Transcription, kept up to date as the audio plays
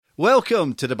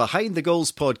Welcome to the Behind the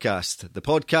Goals podcast, the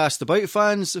podcast about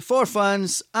fans, for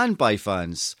fans and by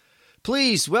fans.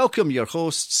 Please welcome your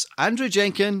hosts, Andrew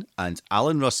Jenkin and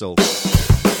Alan Russell.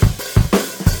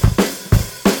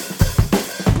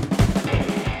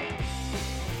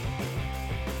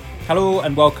 Hello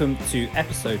and welcome to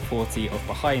episode 40 of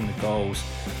Behind the Goals.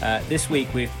 This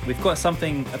week we've got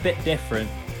something a bit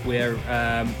different. We're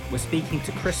speaking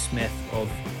to Chris Smith of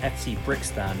FC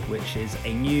Brickstand, which is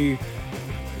a new,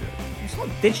 it's not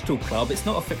a digital club, it's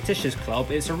not a fictitious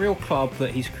club, it's a real club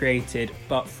that he's created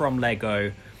but from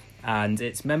Lego, and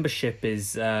its membership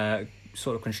is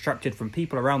sort of constructed from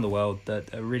people around the world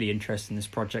that are really interested in this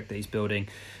project that he's building.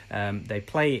 They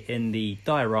play in the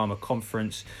Diorama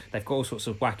Conference. They've got all sorts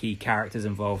of wacky characters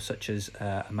involved, such as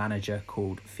a manager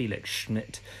called Felix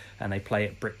Schmidt, and they play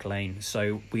at Brick Lane.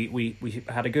 So we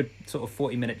had a good sort of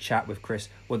 40-minute chat with Chris.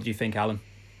 What did you think, Alan?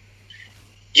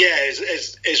 Yeah,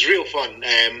 it's real fun.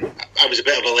 I was a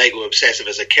bit of a Lego obsessive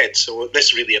as a kid, so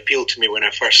this really appealed to me when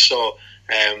I first saw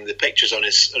the pictures on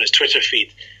his Twitter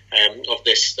feed of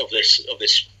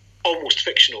this almost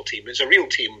fictional team. It's a real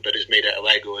team, but it's made out of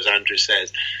Lego, as Andrew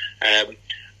says. And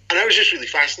I was just really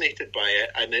fascinated by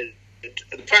it, and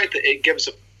the fact that it gives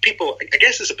people, I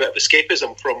guess, it's a bit of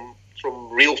escapism from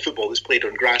real football that's played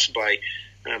on grass by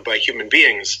human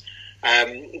beings.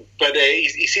 But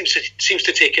he seems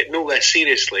to take it no less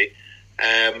seriously.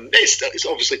 It's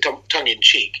obviously tongue in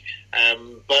cheek,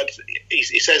 but he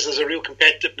says there's a real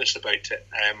competitiveness about it.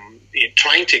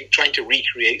 Trying to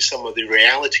recreate some of the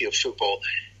reality of football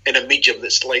in a medium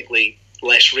that's slightly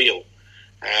less real.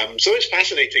 So it's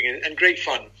fascinating and great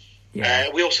fun. Yeah.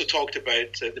 We also talked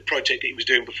about the project that he was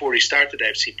doing before he started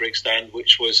FC Brickstand,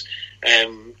 which was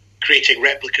creating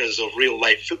replicas of real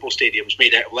life football stadiums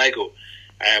made out of Lego.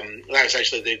 That was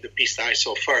actually the piece that I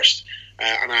saw first,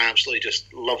 and I absolutely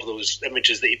just love those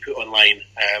images that he put online.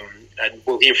 And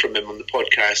we'll hear from him on the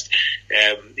podcast.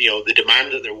 The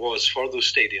demand that there was for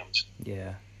those stadiums.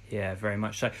 Yeah, very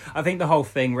much so. I think the whole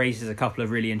thing raises a couple of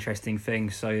really interesting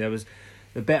things. So there was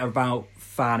the bit about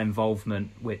fan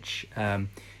involvement, which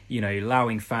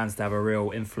allowing fans to have a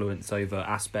real influence over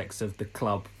aspects of the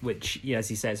club, which, as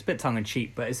you said, it's a bit tongue in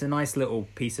cheek, but it's a nice little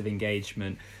piece of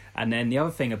engagement. And then the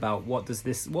other thing about what does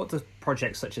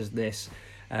projects such as this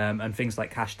and things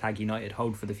like #United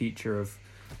hold for the future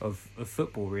of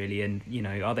football, really? And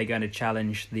are they going to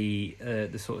challenge the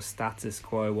sort of status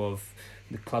quo of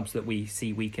the clubs that we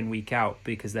see week in, week out,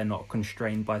 because they're not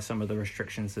constrained by some of the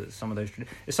restrictions that some of those?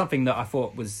 It's something that I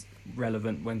thought was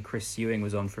relevant when Chris Ewing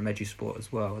was on from EduSport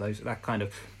as well. That kind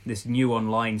of this new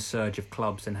online surge of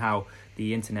clubs and how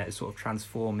the internet is sort of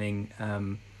transforming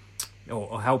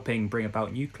or helping bring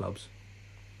about new clubs.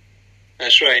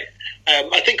 That's right.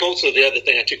 I think also the other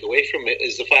thing I took away from it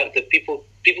is the fact that people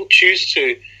choose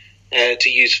to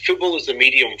use football as the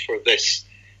medium for this.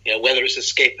 Whether it's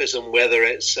escapism, whether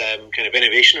it's kind of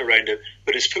innovation around it,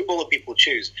 but it's football that people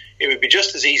choose. It would be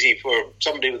just as easy for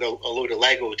somebody with a load of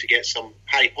Lego to get some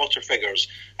Harry Potter figures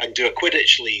and do a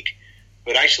Quidditch league,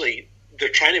 but actually they're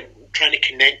trying to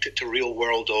connect it to real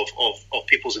world of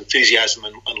people's enthusiasm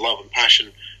and love and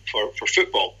passion for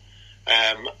football,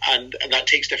 and that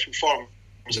takes different forms.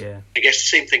 Yeah. I guess the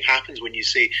same thing happens when you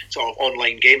see sort of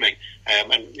online gaming,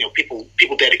 and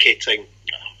people dedicating.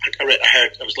 I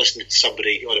was listening to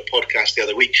somebody on a podcast the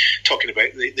other week talking about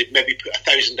they maybe put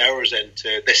 1,000 hours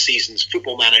into this season's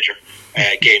Football Manager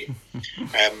game.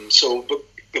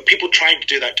 But people trying to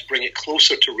do that to bring it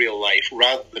closer to real life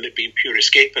rather than it being pure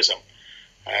escapism.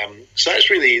 So that's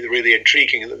really, really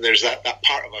intriguing that there's that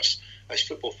part of us as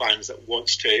football fans that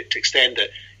wants to extend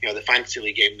it. The Fantasy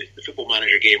League game, the Football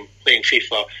Manager game, playing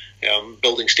FIFA,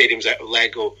 building stadiums out of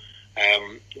Lego,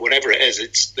 whatever it is.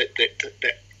 It's that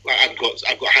I've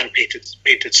got hand painted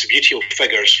Subbuteo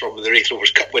figures from the Wraith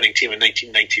Rovers Cup winning team in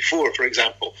 1994, for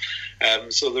example.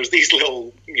 So there's these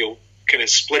little kind of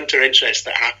splinter interests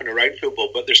that happen around football,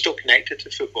 but they're still connected to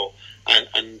football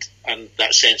and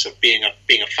that sense of being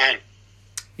a fan.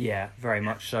 Yeah, very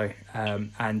much so.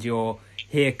 And you'll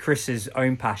hear Chris's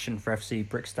own passion for FC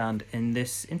Brickstand in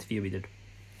this interview we did.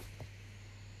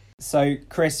 So,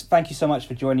 Chris, thank you so much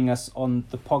for joining us on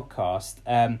the podcast.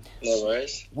 No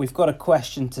worries. We've got a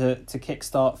question to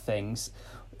kickstart things.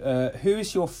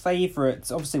 Who's your favourite?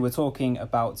 Obviously, we're talking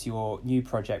about your new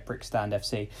project, Brickstand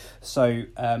FC. So,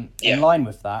 in line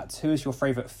with that, who is your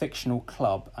favourite fictional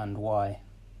club and why?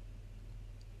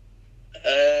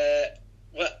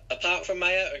 Well, apart from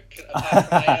my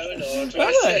own, or do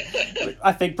I say?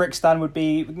 I think Brickstand would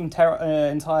be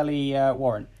entirely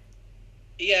warrant.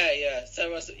 Yeah.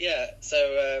 So I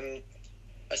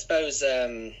suppose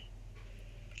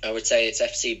I would say it's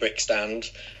FC Brickstand.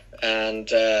 and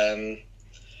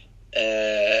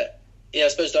I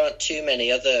suppose there aren't too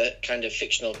many other kind of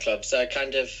fictional clubs. So I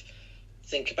kind of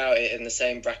think about it in the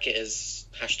same bracket as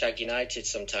 #United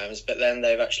sometimes, but then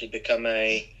they've actually become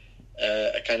a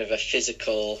kind of a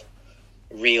physical,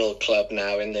 real club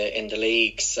now in the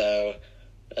league. So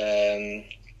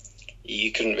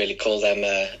you couldn't really call them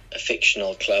a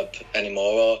fictional club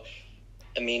anymore. Or,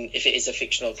 I mean, if it is a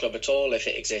fictional club at all, if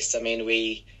it exists. I mean,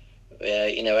 we,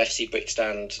 FC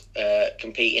Brickstand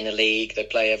compete in a league. They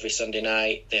play every Sunday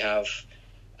night. They have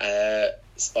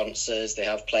sponsors. They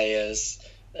have players.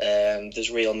 There's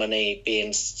real money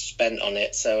being spent on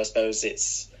it. So I suppose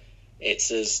it's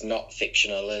as not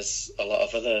fictional as a lot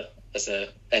of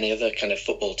any other kind of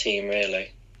football team,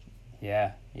 really.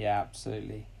 Yeah,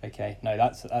 absolutely. Okay, no,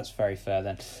 that's very fair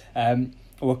then.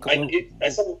 I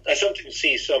sometimes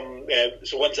see some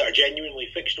ones that are genuinely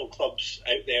fictional clubs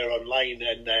out there online,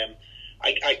 and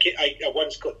I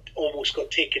once almost got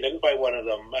taken in by one of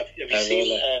them. Have you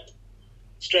seen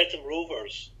Streatham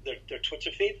Rovers? Their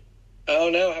Twitter feed? Oh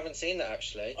no, I haven't seen that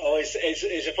actually. Oh, it's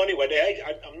a funny one.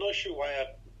 I'm not sure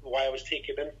why I was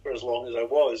taken in for as long as I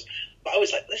was, but I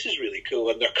was like, this is really cool,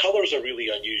 and their colours are really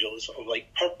unusual. It's sort of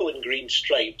like purple and green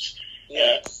stripes.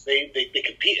 Yeah. They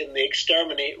compete in the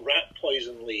Exterminate Rat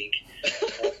Poison League.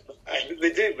 And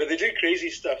they do crazy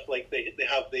stuff. Like they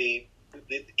have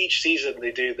each season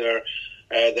they do their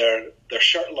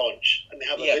shirt launch, and they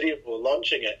have a video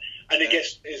launching it, and it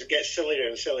gets sillier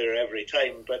and sillier every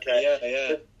time. But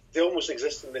they almost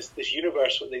exist in this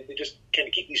universe where they just kind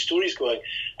of keep these stories going,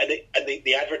 and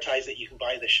they advertise that you can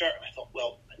buy the shirt. And I thought,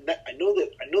 well, I know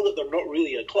that they're not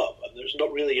really a club, and there's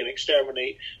not really an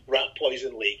Exterminate Rat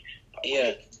Poison League.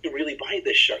 You can really buy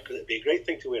this shirt because it'd be a great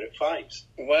thing to wear at fives.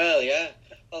 Well, yeah,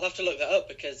 I'll have to look that up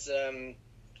because,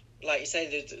 like you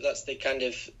say, that's the kind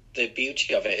of the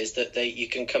beauty of it is that you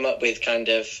can come up with kind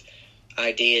of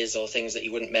ideas or things that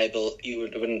you wouldn't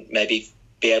maybe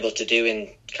be able to do in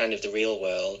kind of the real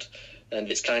world,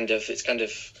 and it's kind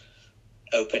of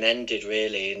open ended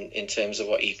really in terms of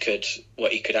what you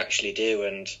could actually do,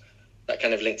 and that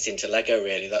kind of links into Lego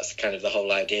really. That's kind of the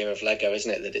whole idea of Lego,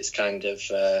 isn't it? That it's kind of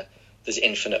there's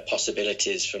infinite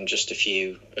possibilities from just a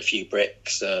few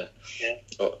bricks. Or,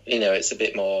 it's a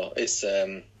bit more. It's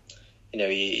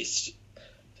it's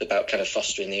about kind of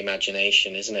fostering the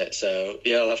imagination, isn't it? So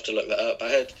yeah, I'll have to look that up.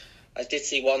 I did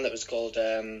see one that was called.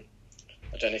 I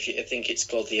don't know I think it's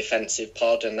called The Offensive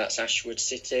Pod, and that's Ashwood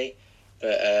City.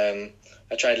 But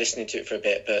I tried listening to it for a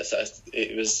bit, but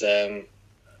it was. I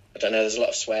don't know. There's a lot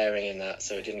of swearing in that,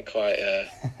 so it didn't quite.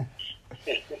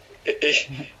 I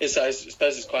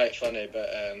suppose it's quite funny, but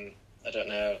I don't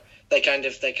know. They kind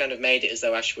of made it as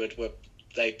though Ashwood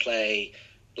they play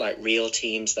like real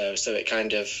teams though, so it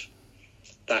kind of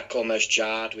that almost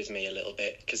jarred with me a little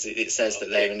bit because it says that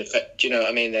they're in the. Do you know what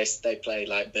I mean? They play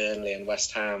like Burnley and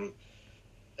West Ham,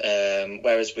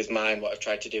 whereas with mine, what I've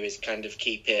tried to do is kind of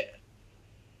keep it.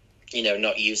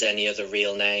 Not use any other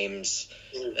real names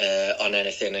on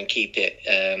anything and keep it,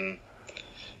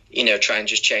 try and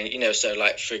just change, so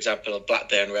like, for example,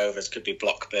 Blackburn Rovers could be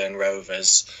Blockburn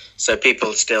Rovers. So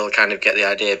people still kind of get the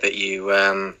idea, but you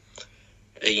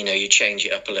change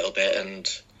it up a little bit.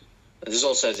 And there's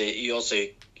also you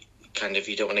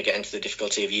don't want to get into the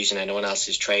difficulty of using anyone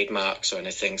else's trademarks or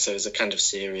anything. So there's a kind of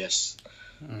serious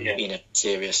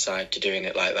side to doing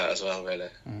it like that as well, really.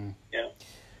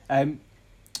 Yeah.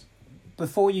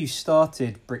 Before you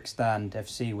started Brickstand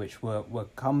FC, which we'll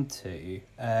come to,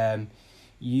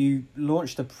 you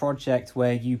launched a project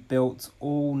where you built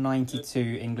all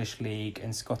 92 English League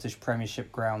and Scottish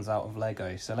Premiership grounds out of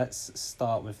Lego. So let's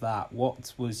start with that.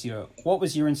 What was your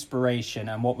inspiration,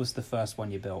 and what was the first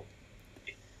one you built?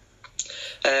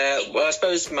 Well, I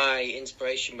suppose my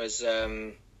inspiration was.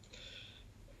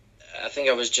 I think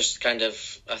I must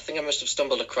have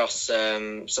stumbled across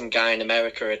some guy in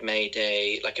America had made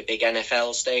a big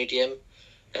NFL stadium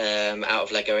out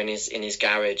of Lego in his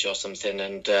garage or something,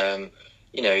 and I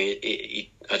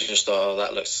just thought,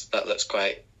 that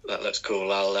looks cool.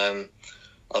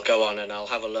 I'll go on and I'll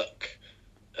have a look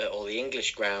at all the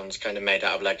English grounds kind of made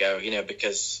out of Lego,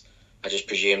 because I just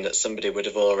presumed that somebody would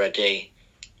have already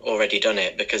done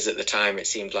it, because at the time it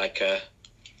seemed like a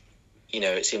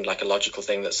logical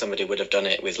thing that somebody would have done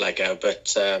it with Lego.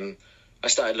 But I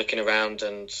started looking around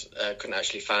and couldn't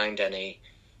actually find any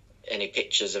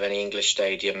pictures of any English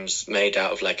stadiums made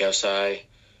out of Lego. So I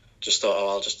just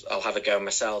thought, I'll have a go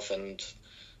myself. And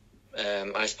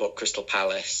I bought Crystal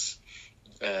Palace.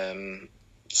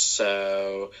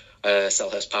 So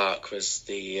Selhurst Park was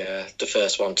the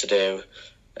first one to do.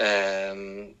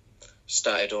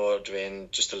 Started ordering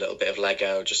just a little bit of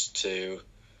Lego just to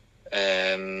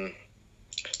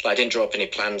I didn't draw up any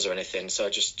plans or anything, so I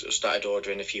just started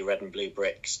ordering a few red and blue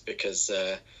bricks because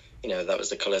that was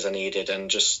the colours I needed, and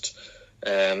just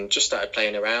started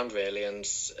playing around really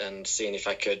and seeing if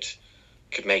I could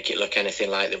make it look anything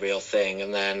like the real thing.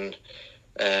 And then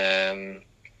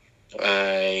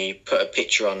I put a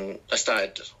picture on. I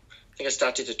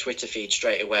started a Twitter feed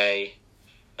straight away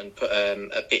and put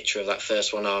a picture of that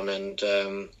first one on, and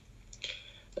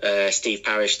Steve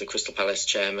Parish, the Crystal Palace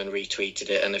chairman, retweeted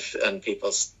it, and a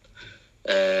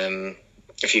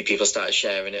few people started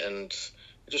sharing it, and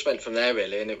it just went from there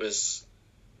really. And it was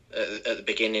at the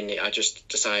beginning, I just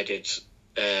decided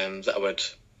that I would,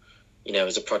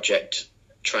 as a project,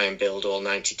 try and build all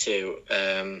 92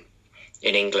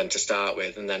 in England to start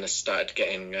with, and then I started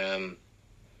getting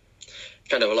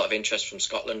kind of a lot of interest from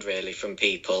Scotland really, from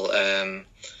people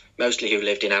mostly who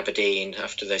lived in Aberdeen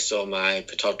after they saw my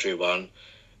Pittodrie one.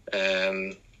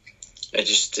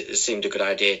 It seemed a good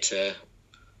idea to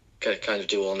kind of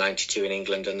do all 92 in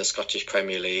England and the Scottish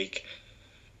Premier League.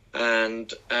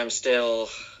 And I'm still,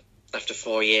 after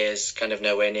 4 years, kind of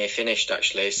nowhere near finished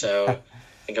actually. So I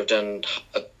think I've done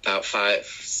about five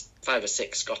or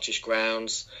six Scottish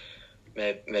grounds,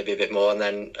 maybe a bit more, and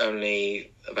then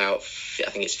only about, I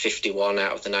think it's 51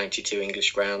 out of the 92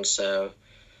 English grounds. So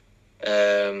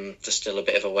there's still a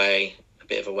bit of a way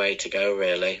to go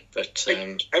really. But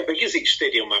how big is each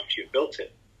stadium after you've built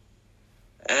it?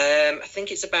 I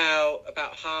think it's about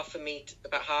half a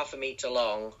meter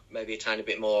long, maybe a tiny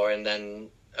bit more, and then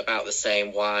about the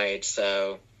same wide.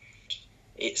 So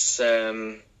it's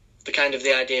the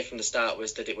idea from the start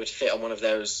was that it would fit on one of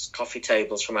those coffee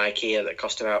tables from IKEA that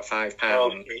cost about £5.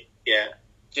 Oh, okay. Yeah.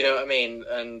 Do you know what I mean?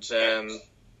 And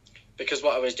because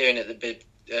what I was doing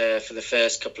for the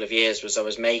first couple of years was I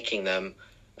was making them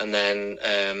and then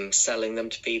selling them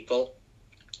to people,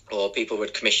 or people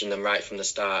would commission them right from the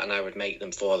start, and I would make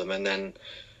them for them, and then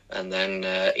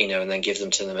give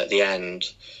them to them at the end.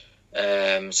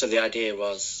 So the idea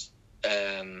was,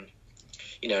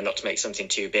 not to make something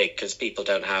too big, because people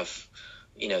don't have,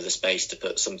 the space to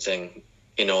put something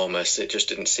enormous. It just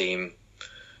didn't seem,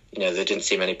 there didn't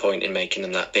seem any point in making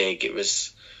them that big. It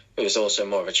was also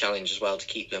more of a challenge as well to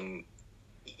keep them,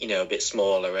 a bit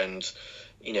smaller and,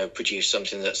 produce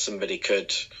something that somebody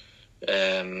could,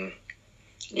 put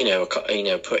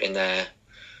in their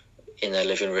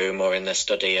living room or in their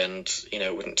study, and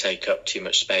it wouldn't take up too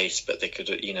much space, but they could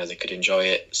enjoy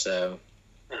it. So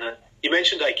you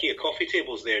mentioned IKEA coffee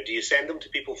tables there. Do you send them to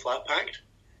people flat packed?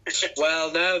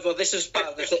 Well, no. Well, this is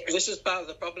part of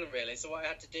the problem really. So what I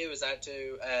had to do was I had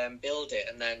to build it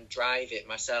and then drive it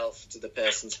myself to the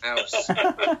person's house.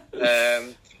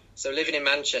 So living in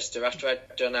Manchester, after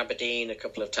I'd done Aberdeen a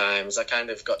couple of times, I kind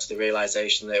of got to the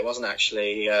realisation that it wasn't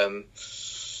actually, it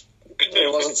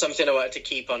wasn't something I wanted to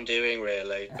keep on doing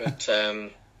really. But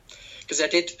because I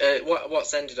did,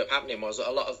 what's ended up happening was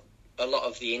a lot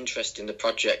of the interest in the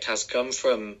project has come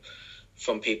from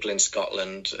people in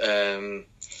Scotland, and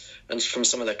from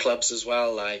some of the clubs as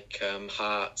well, like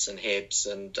Hearts and Hibs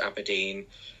and Aberdeen.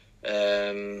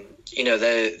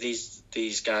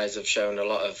 These guys have shown a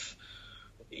lot of,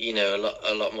 a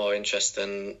lot more interest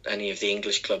than any of the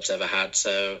English clubs ever had.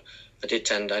 So I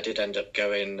did end up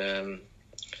going,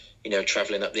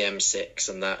 travelling up the M6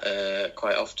 and that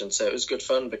quite often. So it was good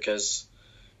fun because,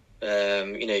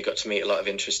 you got to meet a lot of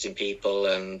interesting people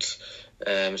and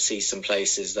see some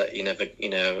places that you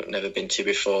never been to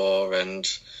before. And,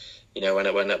 when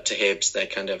I went up to Hibs, they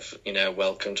kind of,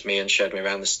 welcomed me and showed me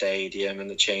around the stadium and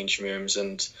the changing rooms.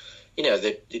 And,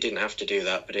 they didn't have to do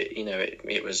that, but it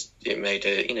made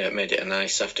it a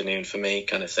nice afternoon for me,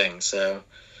 kind of thing. So,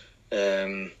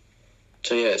 yes,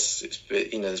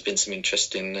 there's been some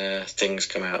interesting things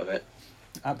come out of it.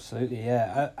 Absolutely,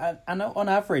 yeah. And on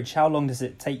average, how long does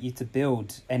it take you to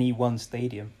build any one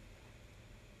stadium?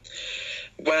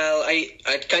 Well, I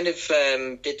kind of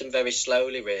did them very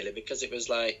slowly, really, because it was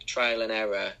like trial and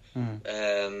error.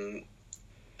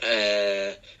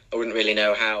 I wouldn't really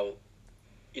know how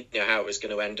it was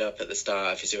going to end up at the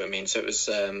start, if you see what I mean. So it was,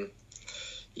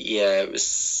 it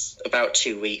was about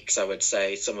 2 weeks, I would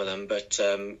say, some of them. But,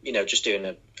 just doing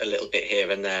a little bit here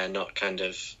and there, not kind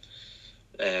of,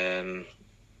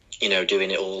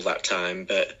 doing it all that time.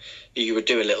 But you would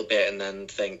do a little bit and then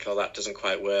think, oh, that doesn't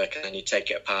quite work. And then you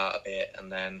take it apart a bit and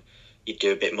then you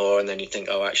do a bit more. And then you think,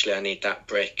 oh, actually, I need that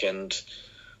brick. And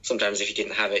sometimes if you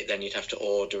didn't have it, then you'd have to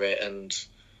order it. And, so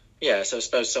I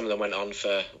suppose some of them went on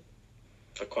for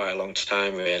quite a long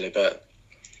time, really. But,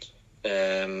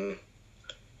 do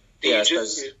you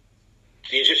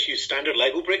just use standard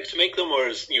Lego bricks to make them, or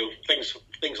is, things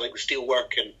like the steel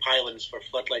work and pylons for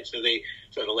floodlights, are they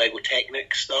sort of Lego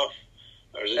Technic stuff?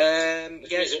 Or is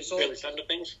it, is it fairly standard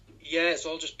things? Yeah, it's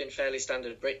all just been fairly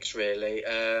standard bricks, really.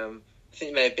 I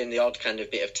think there may have been the odd kind of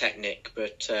bit of Technic,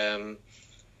 but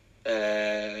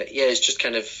it's just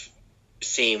kind of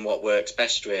seeing what works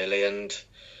best, really. And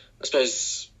I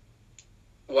suppose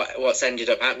what's ended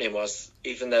up happening was,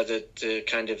 even though the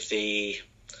kind of the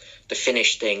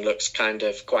finished thing looks kind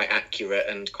of quite accurate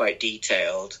and quite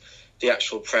detailed, the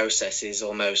actual process is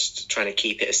almost trying to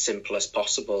keep it as simple as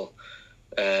possible,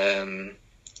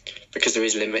 because there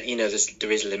is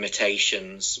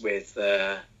limitations with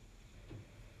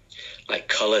like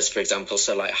colours, for example.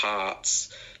 So like hearts,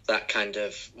 that kind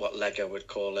of what Lego would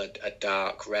call a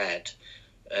dark red,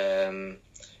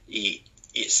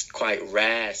 it's quite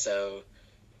rare, so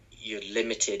you're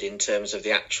limited in terms of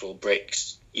the actual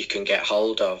bricks you can get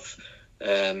hold of.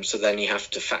 So then you have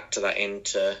to factor that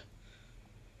into,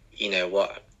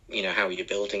 how you're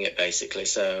building it, basically.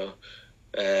 So,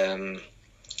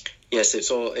 yes,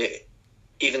 it's all.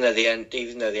 Even though the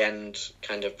end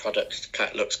kind of product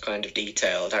looks kind of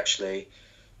detailed, actually,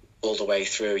 all the way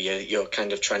through, you're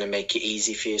kind of trying to make it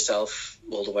easy for yourself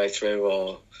all the way through,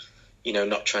 or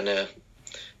not trying to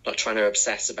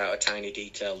obsess about a tiny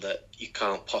detail that you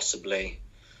can't possibly,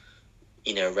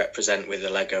 represent with a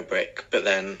Lego brick. But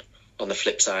then on the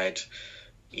flip side,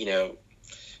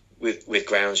 with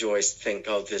grounds, you always think,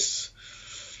 oh, there's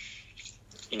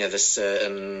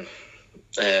certain,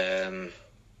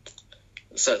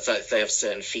 so it's like they have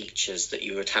certain features that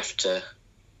you would have to,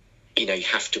 you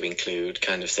have to include,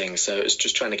 kind of thing. So it's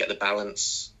just trying to get the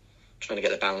balance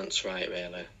right,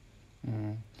 really.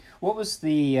 Mm. What was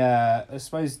the, I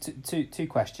suppose, two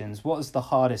questions. What was the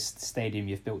hardest stadium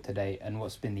you've built to date, and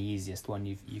what's been the easiest one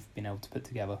you've been able to put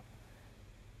together?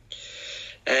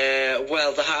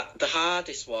 Well, the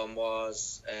hardest one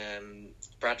was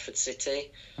Bradford City,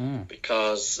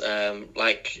 because,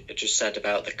 like I just said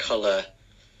about the colour,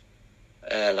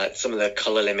 like some of the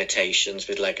colour limitations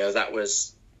with Lego, that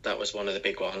was one of the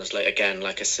big ones. Like, again,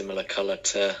 like a similar colour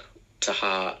to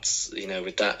Hearts,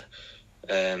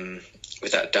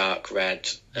 with that dark red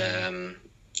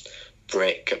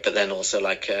brick, but then also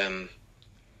like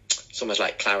it's almost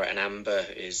like claret and amber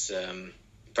is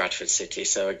Bradford City.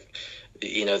 So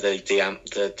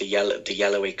the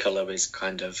yellowy colour is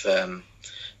kind of a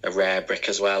rare brick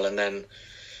as well. And then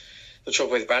the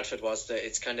trouble with Bradford was that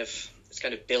it's kind of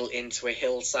built into a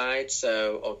hillside,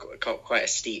 or quite a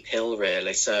steep hill,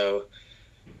 really. So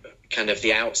kind of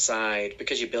the outside,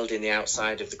 because you're building the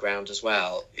outside of the ground as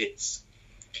well,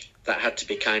 that had to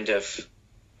be kind of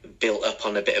built up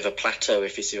on a bit of a plateau,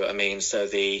 if you see what I mean. So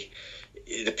the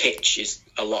pitch is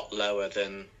a lot lower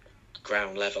than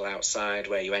ground level outside,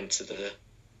 where you enter the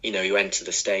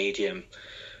stadium.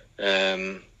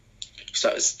 So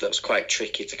that was quite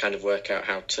tricky to kind of work out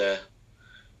how to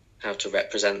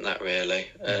represent that, really.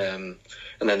 And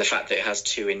then the fact that it has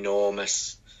two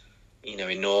enormous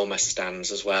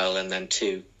stands as well, and then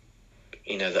two,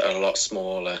 that are a lot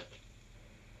smaller.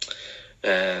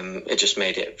 It just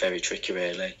made it very tricky,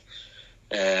 really.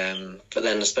 But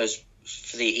then I suppose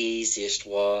for the easiest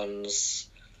ones,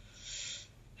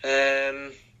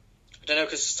 I don't know,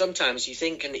 because sometimes you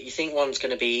think one's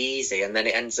going to be easy, and then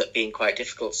it ends up being quite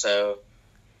difficult. So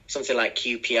something like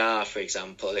QPR, for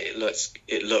example, it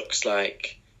looks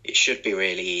like it should be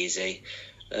really easy,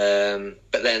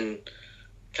 but then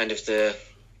kind of the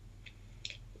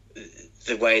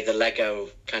way the Lego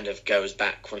kind of goes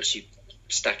back once you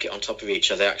stack it on top of each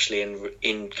other, actually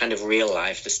in kind of real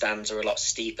life, the stands are a lot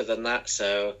steeper than that,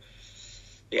 so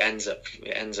it ends up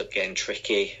getting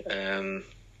tricky.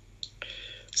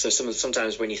 So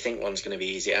sometimes when you think one's going to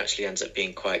be easy, it actually ends up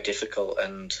being quite difficult.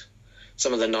 And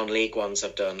some of the non-league ones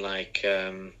I've done, like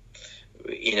they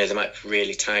might be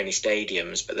really tiny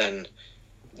stadiums, but then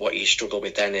what you struggle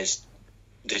with then is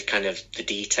the kind of the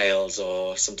details,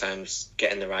 or sometimes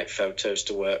getting the right photos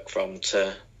to work from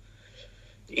to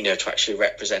actually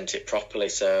represent it properly.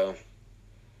 So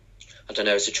I don't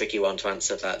know, it's a tricky one to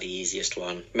answer that, the easiest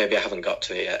one. Maybe I haven't got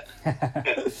to it yet.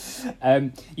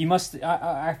 You must.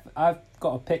 I've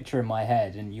got a picture in my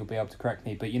head, and you'll be able to correct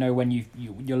me. But when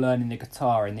you're learning the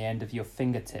guitar and the end of your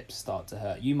fingertips start to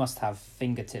hurt, you must have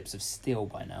fingertips of steel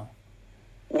by now.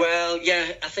 Well,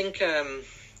 yeah, I think there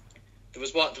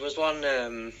was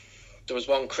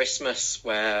one Christmas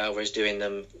where I was doing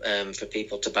them for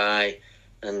people to buy,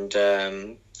 and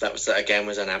that again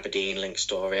was an Aberdeen link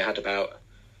story. I had about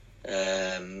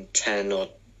 10 or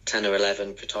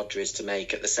 11 Pataudries to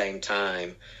make at the same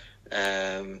time,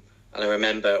 and I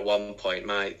remember at one point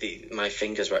my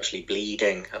fingers were actually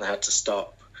bleeding, and I had to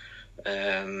stop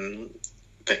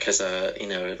because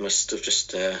it must have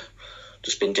just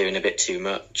been doing a bit too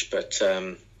much. But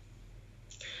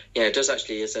Yeah, it does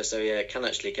actually. So yeah, it can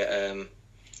actually get a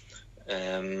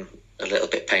little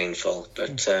bit painful,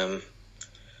 but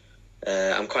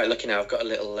I'm quite lucky now. I've got a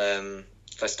little. I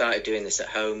started doing this at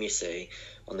home, you see,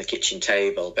 on the kitchen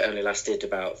table, but it only lasted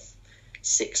about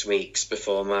 6 weeks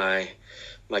before my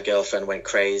girlfriend went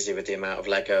crazy with the amount of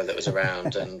Lego that was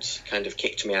around and kind of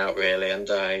kicked me out, really. And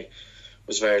I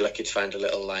was very lucky to find a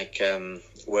little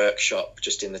workshop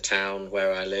just in the town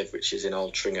where I live, which is in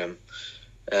Altrincham.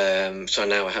 So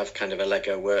now I have kind of a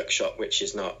Lego workshop, which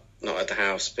is not at the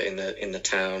house, but in the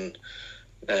town,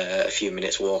 a few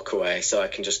minutes walk away. So I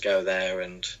can just go there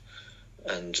and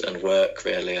work,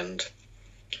 really. And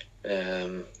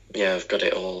I've got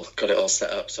it all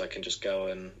set up, so I can just go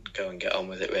and get on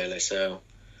with it, really. So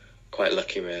quite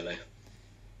lucky, really.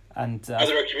 And are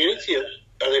there a community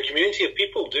of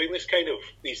people doing this kind of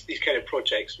these kind of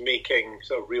projects, making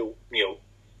sort of real,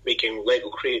 making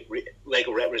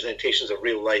Lego representations of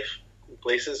real life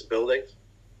places, buildings?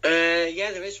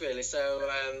 Yeah, there is, really. So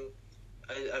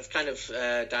I've kind of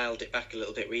dialed it back a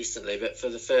little bit recently, but for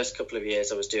the first couple of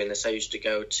years I was doing this, I used to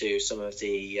go to some of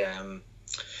the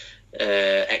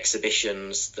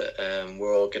exhibitions that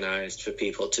were organised for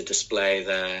people to display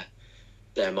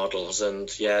their models.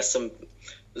 And yeah,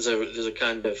 there's a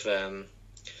kind of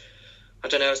I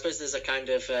don't know, I suppose there's a kind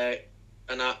of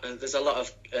there's a lot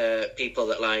of people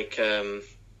that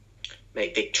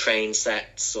make big train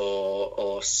sets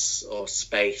or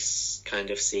space kind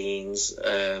of scenes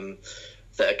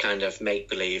that are kind of make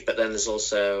believe, but then there's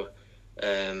also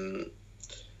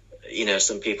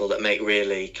some people that make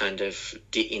really kind of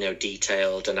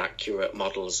detailed and accurate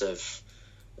models of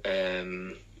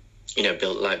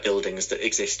buildings that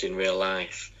exist in real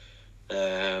life,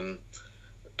 and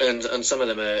some of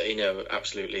them are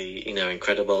absolutely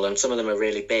incredible, and some of them are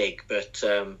really big, but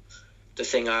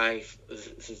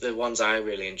the ones I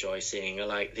really enjoy seeing are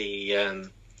like the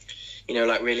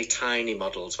really tiny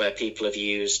models where people have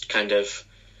used kind of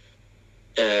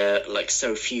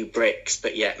so few bricks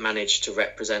but yet managed to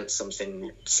represent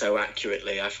something so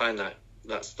accurately. I find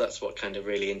that's what kind of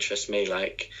really interests me,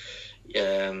 like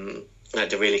the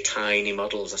really tiny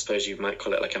models. I suppose you might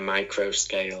call it like a micro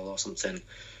scale or something,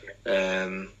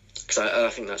 because I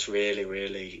think that's really,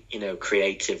 really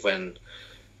creative when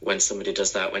somebody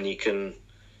does that, when you can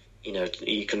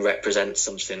represent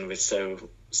something with so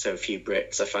few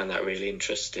bricks. I find that really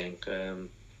interesting.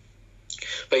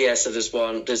 But yeah, so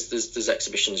there's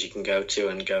exhibitions you can go to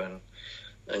and go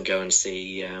and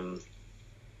see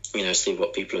see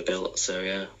what people have built. So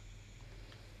yeah.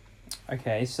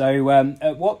 Okay, so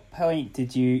at what point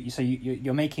did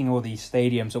you're making all these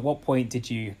stadiums? At what point did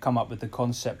you come up with the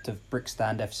concept of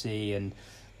Brickstand FC and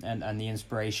the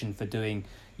inspiration for doing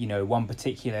one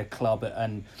particular club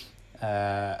and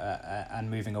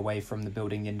moving away from the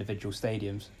building the individual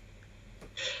stadiums?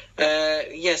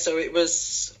 So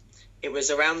it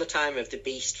was around the time of the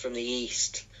Beast from the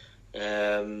East.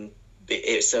 So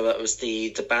that was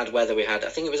the bad weather we had. I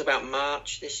think it was about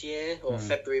March this year, or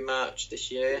February, March this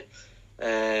year.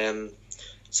 So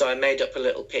I made up a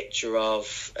little picture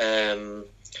of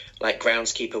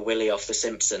groundskeeper Willie off The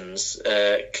Simpsons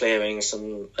clearing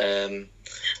some. I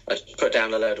put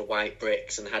down a load of white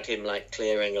bricks and had him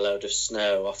clearing a load of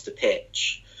snow off the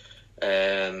pitch,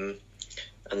 and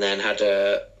then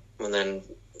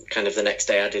kind of the next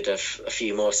day I did a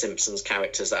few more Simpsons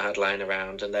characters that I had lying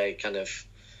around, and it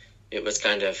was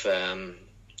just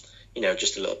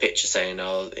a little picture saying,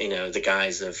 the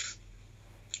guys have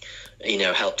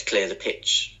helped clear the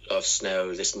pitch of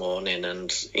snow this morning and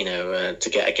to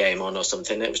get a game on or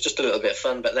something. It was just a little bit of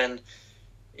fun, but then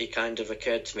it kind of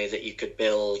occurred to me that you could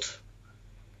build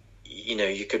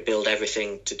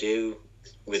everything to do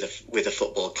with a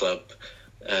football club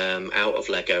out of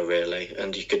Lego, really,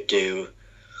 and you could do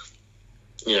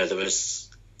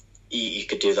you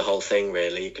could do the whole thing,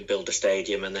 really. You could build a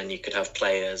stadium, and then you could have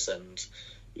players, and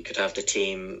you could have the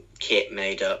team kit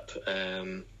made up,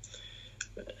 and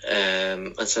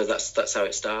so that's how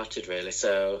it started, really.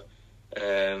 So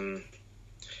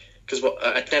because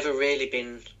I'd never really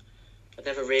been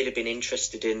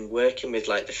interested in working with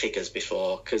the figures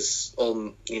before, because all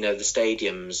the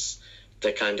stadiums,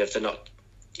 they're not.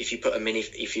 If you put a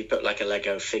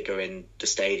Lego figure in the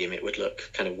stadium, it would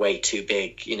look kind of way too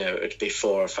big. It would be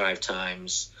 4 or 5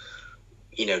 times,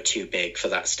 too big for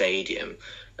that stadium.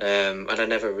 And I'd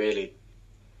never really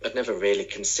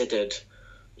considered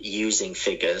using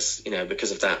figures,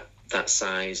 because of that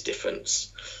size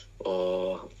difference,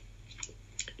 or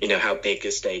how big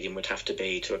a stadium would have to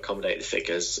be to accommodate the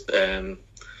figures. But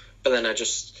then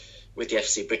with the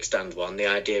FC Brickstand one, the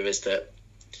idea is that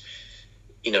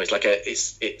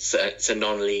it's a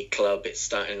non-league club. It's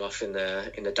starting off in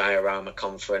the Diorama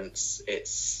Conference.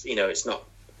 It's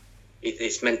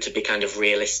it's meant to be kind of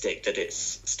realistic that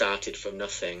it's started from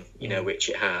nothing, which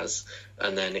it has,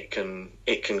 and then it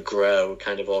can grow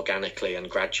kind of organically and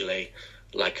gradually,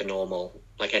 like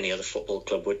any other football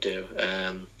club would do.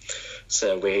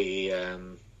 So we,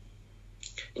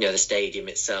 the stadium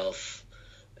itself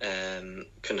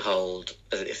can hold,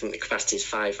 I think the capacity is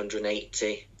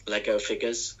 580 Lego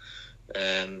figures.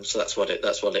 So that's what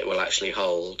it will actually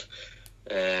hold.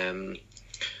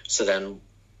 So then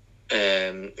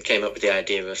came up with the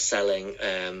idea of selling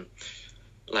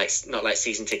not like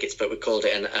season tickets, but we called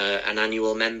it an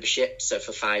annual membership. So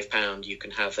for £5 you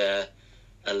can have a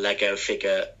Lego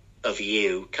figure of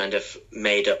you, kind of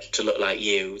made up to look like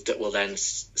you, that will then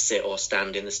sit or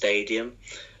stand in the stadium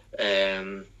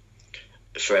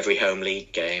for every home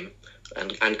league game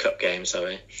and cup game,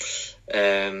 sorry.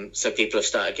 So people have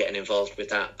started getting involved with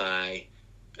that by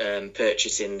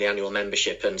purchasing the annual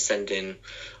membership and sending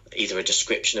either a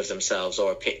description of themselves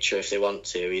or a picture if they want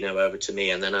to, over to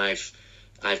me, and then I've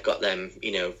got them,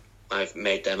 I've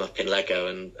made them up in Lego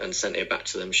and sent it back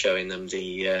to them, showing them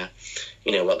the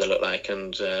what they look like,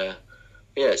 and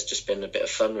it's just been a bit of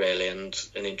fun really, and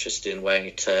an interesting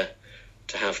way to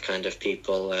have kind of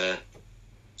people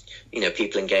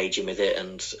people engaging with it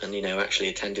and actually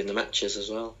attending the matches as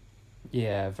well.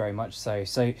 Yeah, very much so.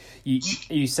 So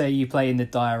you say you play in the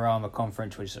Diorama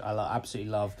Conference, which I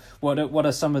absolutely love. What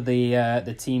are some of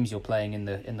the teams you're playing in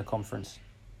the conference?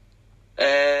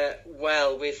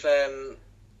 Well, we've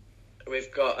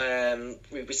got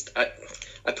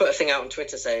I put a thing out on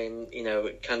Twitter saying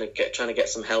kind of trying to get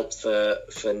some help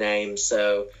for names.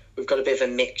 So we've got a bit of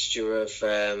a mixture of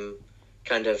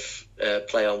kind of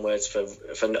play on words for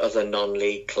other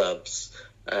non-league clubs.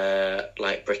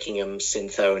 Like Brickingham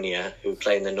Synthonia, who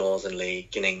play in the Northern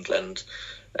League in England,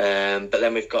 but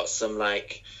then we've got some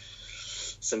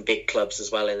big clubs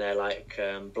as well in there, like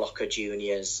Blocker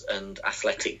Juniors and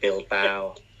Athletic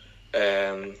Bilbao.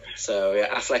 So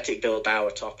Athletic Bilbao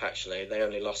are top actually. They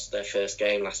only lost their first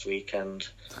game last weekend,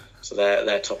 so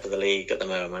they're top of the league at the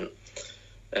moment.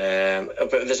 But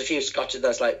there's a few Scottish.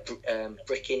 There's like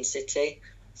Brechin City,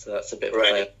 so that's a bit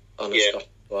right on a Scottish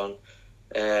one.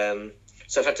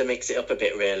 So I've had to mix it up a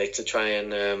bit really to try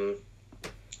and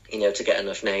to get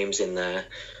enough names in there.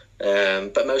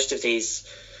 But most of these,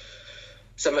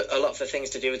 a lot of the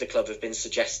things to do with the club have been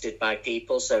suggested by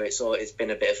people, so it's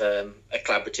been a bit of a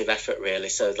collaborative effort really.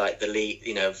 So like the league,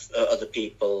 other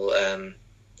people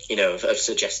have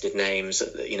suggested names,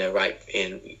 right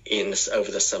in over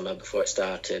the summer before it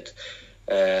started,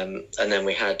 and then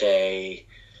we had a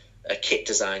kit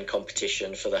design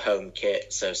competition for the home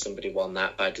kit, so somebody won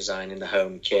that by designing the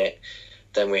home kit.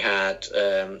 Then we had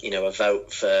a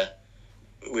vote for,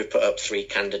 we put up 3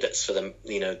 candidates for them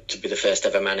to be the first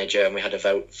ever manager, and we had a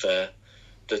vote for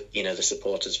the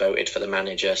supporters voted for the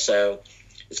manager. So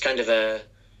it's kind of an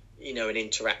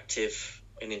interactive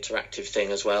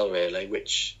thing as well really,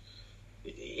 which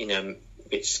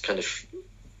it's kind of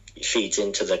feeds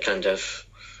into the kind of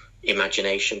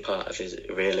imagination part of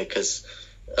it really, because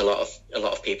a lot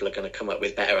of people are going to come up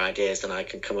with better ideas than I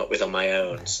can come up with on my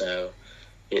own. So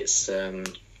it's been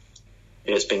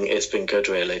good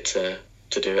really to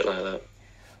do it like that.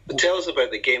 But tell us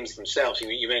about the games themselves.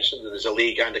 You mentioned that there's a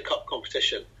league and a cup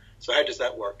competition. So how does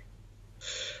that work?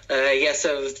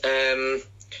 So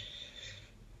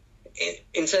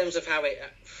in terms of how it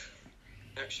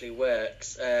actually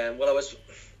works,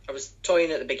 I was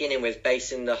toying at the beginning with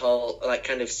basing the whole,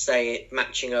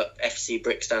 matching up FC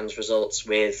Brixton's results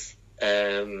with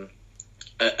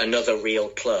another real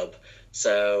club.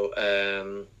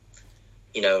 So,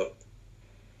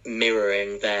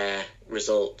 mirroring their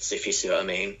results, if you see what I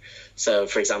mean. So,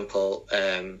 for example,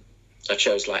 I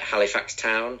chose like Halifax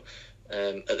Town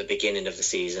at the beginning of the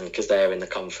season because they're in the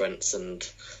conference, and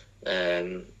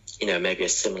maybe a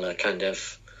similar kind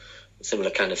of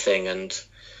thing. And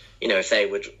if they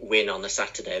would win on the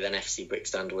Saturday, then FC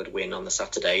Brixton would win on the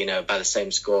Saturday, by the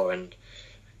same score. And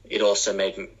it also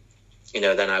made,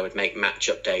 then I would make match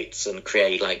updates and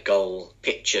create like goal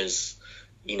pictures,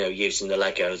 using the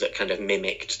Lego that kind of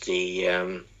mimicked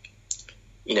the,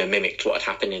 mimicked what had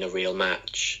happened in a real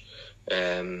match,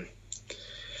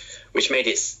 which made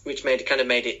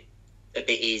it a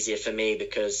bit easier for me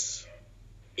because,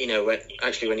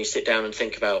 when you sit down and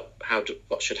think about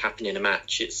what should happen in a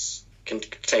match, can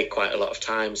take quite a lot of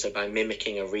time. So by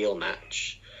mimicking a real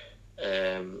match,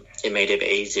 it made it a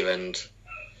bit easier. And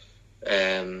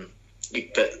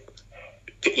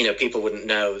but people wouldn't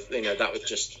know. That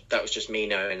was just me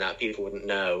knowing that. People wouldn't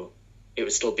know it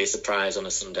would still be a surprise on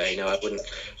a Sunday. I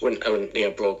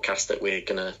wouldn't broadcast that we're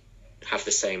gonna have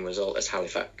the same result as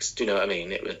Halifax. Do you know what I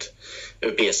mean? It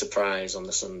would be a surprise on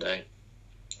the Sunday.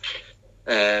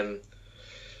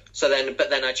 But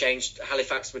then I changed.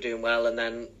 Halifax were doing well, and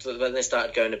then when they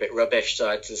started going a bit rubbish, so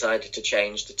I decided to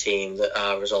change the team that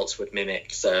our results would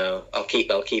mimic. So I'll keep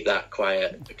that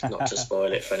quiet, not to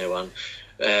spoil it for anyone.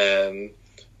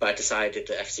 But I decided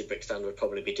that FC Brixton would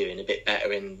probably be doing a bit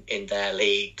better in their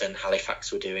league than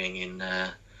Halifax were doing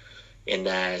in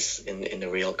theirs in the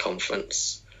real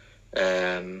conference.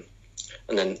 And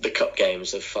then the cup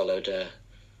games have followed a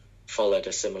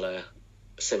similar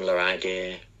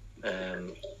idea.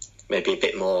 Maybe a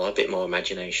bit more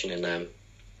imagination in them.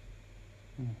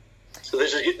 So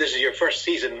this is your first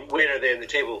season. Where are they in the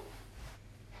table?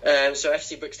 So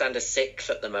FC Brixton are 6th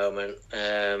at the moment,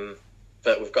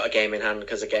 but we've got a game in hand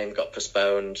because a game got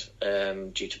postponed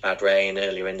due to bad rain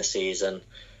earlier in the season.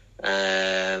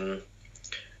 So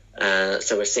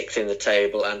we're 6th in the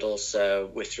table, and also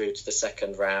we're through to the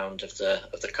second round of the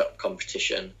cup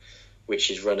competition, which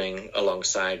is running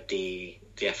alongside the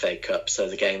FA Cup. So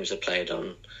the games are played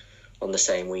on the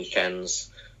same weekends.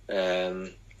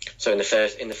 So in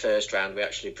the first round, we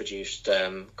actually produced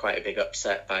quite a big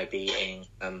upset by beating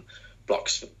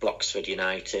Bloxford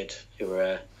United, who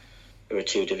were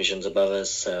 2 divisions above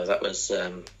us. So that was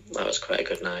quite a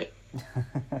good night.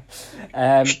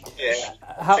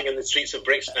 Dancing in the streets of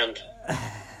Brixton.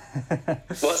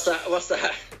 What's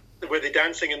that? Were they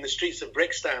dancing in the streets of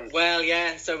Brixton? Well,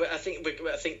 yeah. So I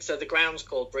think so. The ground's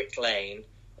called Brick Lane,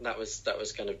 and that was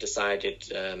kind of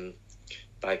decided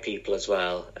by people as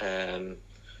well. And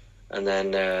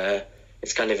then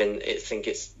it's kind of I think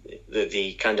it's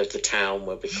the kind of the town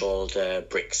will be called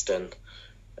Brixton.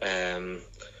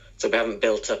 So we haven't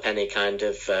built up any kind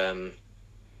of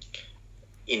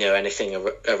anything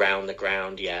around the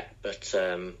ground yet, but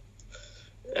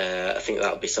I think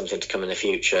that'll be something to come in the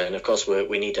future. And of course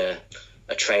we need a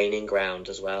training ground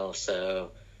as well,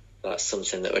 so that's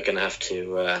something that we're going to have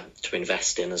to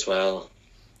invest in as well.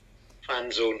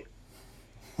 Fan zone.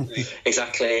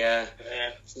 Exactly. Yeah.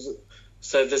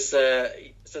 So there's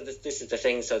this is the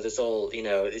thing. So there's all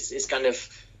it's kind of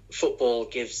football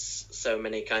gives so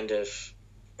many kind of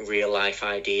real life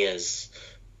ideas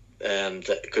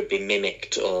that could be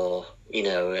mimicked or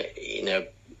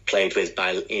played with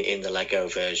in the Lego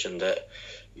version that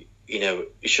you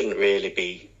shouldn't really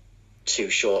be too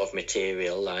short of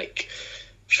material. Like,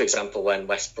 for example, when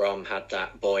West Brom had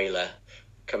that boiler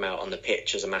come out on the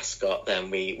pitch as a mascot,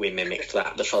 then we mimicked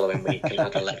that the following week and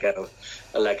had a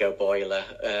Lego boiler,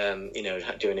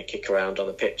 doing a kick around on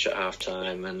the pitch at half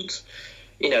time. And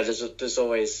there's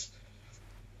always,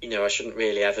 I shouldn't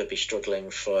really ever be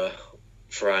struggling for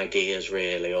ideas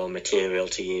really or material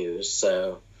to use.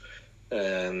 So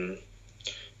and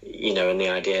the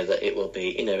idea that it will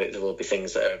be, there will be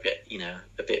things that are a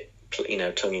bit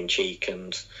tongue in cheek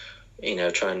and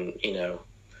try and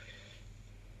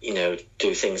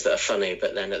do things that are funny,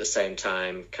 but then at the same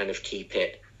time kind of keep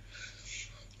that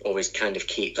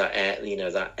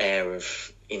air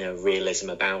of realism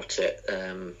about it.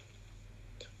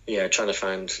 Trying to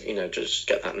find just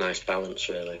get that nice balance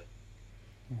really.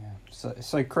 Yeah.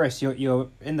 So Chris, you're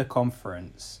in the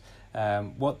conference.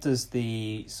 What does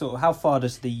how far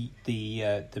does the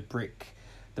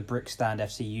Brixton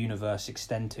FC universe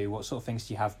extend to? What sort of things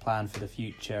do you have planned for the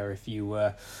future if you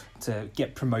were to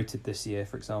get promoted this year,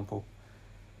 for example?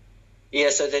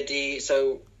 Yeah, so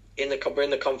we're in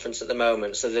the conference at the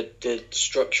moment. So the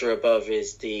structure above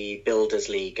is the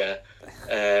Bundesliga,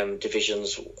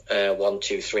 divisions 1,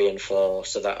 2, 3, and 4.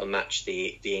 So that will match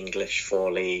the English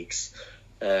 4 leagues.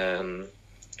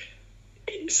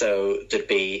 So there'd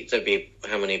be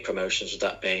how many promotions would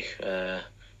that be?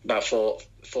 About four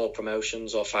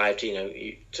promotions or 5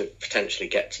 to potentially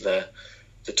get to the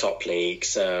top league.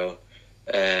 So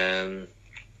that's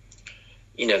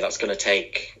going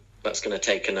to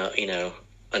take a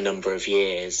number of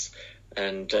years.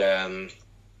 And I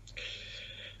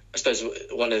suppose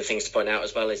one of the things to point out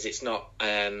as well is it's not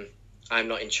I'm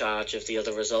not in charge of the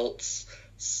other results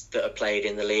that are played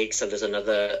in the league. So there's a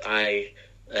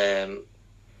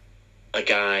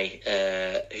guy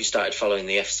who started following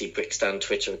the FC Brixton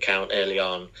Twitter account early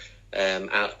on,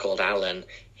 called Alan.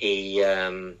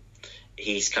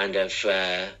 He's kind of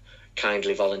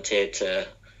kindly volunteered to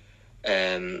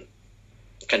kind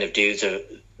of do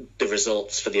the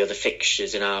results for the other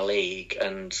fixtures in our league,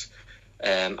 and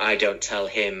I don't tell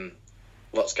him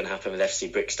what's going to happen with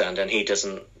FC Brixton, and he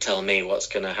doesn't tell me what's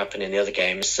going to happen in the other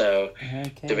games. So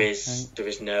there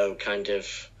is no kind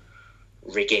of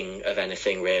rigging of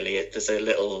anything really. There's a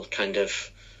little kind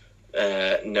of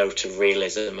note of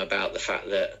realism about the fact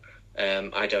that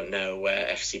I don't know where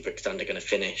FC Brixton are going to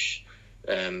finish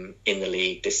in the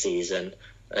league this season.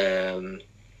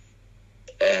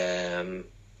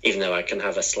 Even though I can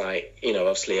have a slight,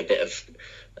 obviously a bit of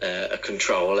a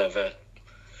control over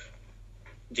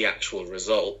the actual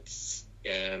results,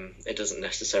 it doesn't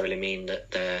necessarily mean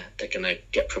that they're going to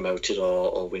get promoted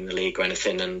or win the league or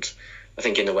anything. And I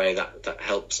think in a way that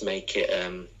helps make it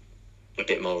a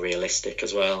bit more realistic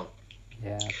as well.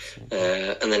 Yeah.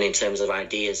 And then in terms of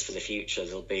ideas for the future,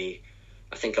 I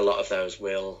think a lot of those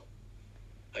will,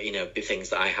 be things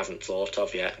that I haven't thought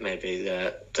of yet. Maybe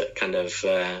that kind of,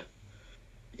 that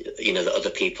other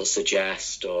people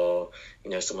suggest, or,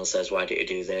 someone says, why don't you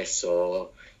do this? Or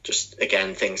just,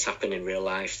 again, things happen in real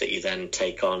life that you then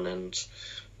take on and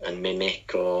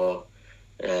mimic, or...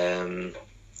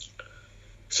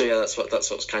 So yeah, that's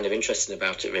what's kind of interesting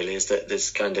about it, really, is that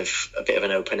there's kind of a bit of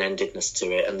an open-endedness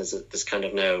to it, and there's kind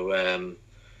of no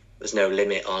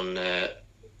limit on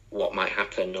what might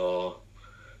happen, or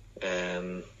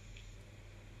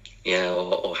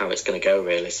or how it's going to go,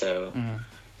 really. So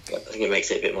I think it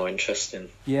makes it a bit more interesting.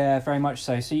 Yeah, very much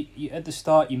so. So at the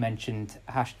start you mentioned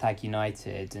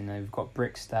 #United, and we've got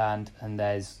Brixton, and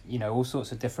there's all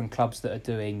sorts of different clubs that are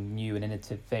doing new and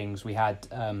innovative things. We had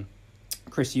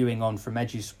Chris Ewing on from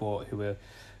EduSport, who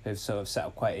have sort of set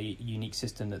up quite a unique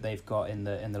system that they've got in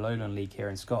the Lowland League here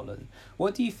in Scotland.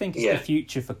 What do you think is the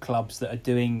future for clubs that are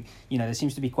doing, there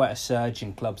seems to be quite a surge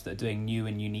in clubs that are doing new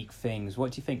and unique things.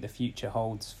 What do you think the future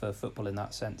holds for football in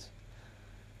that sense?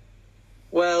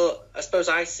 Well, I suppose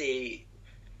I see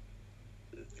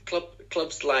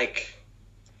clubs like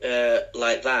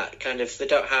that, kind of, they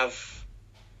don't have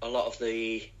a lot of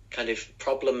the kind of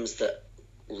problems that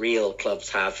real clubs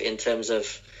have in terms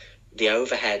of the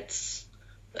overheads,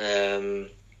 and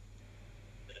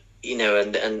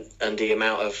the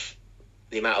amount of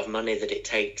money that it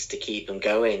takes to keep them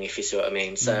going, if you see what I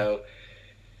mean. So,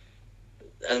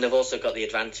 and they've also got the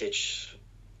advantage,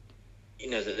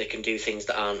 that they can do things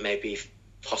that aren't maybe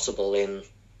possible in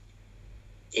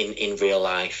real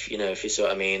life, if you see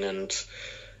what I mean. And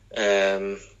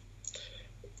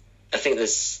I think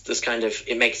there's kind of,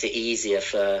 it makes it easier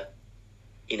for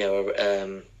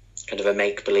kind of a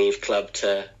make-believe club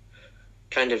to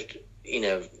kind of,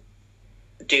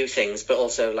 do things, but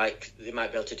also, like, they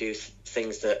might be able to do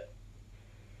things that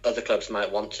other clubs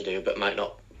might want to do but might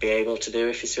not be able to do,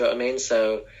 if you see what I mean.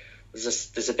 So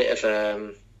there's a bit of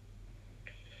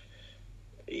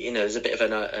there's a bit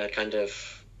of a kind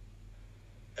of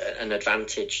an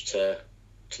advantage to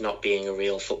not being a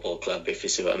real football club, if you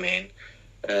see what I mean.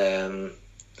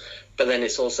 But then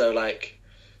it's also like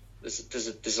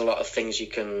there's a lot of things you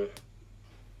can.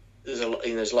 There's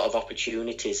a lot of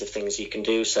opportunities of things you can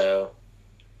do. So,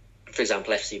 for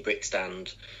example, FC Brixton,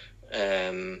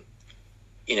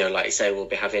 like you say, we'll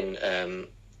be having a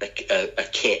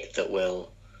kit that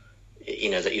will,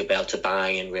 that you'll be able to buy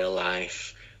in real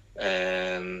life,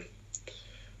 but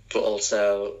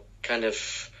also kind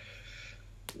of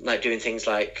like doing things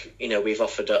like, we've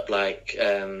offered up like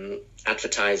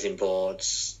advertising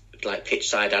boards, like pitch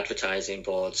side advertising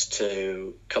boards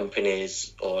to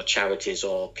companies or charities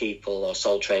or people or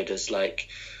sole traders,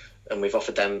 and we've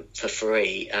offered them for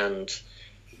free, and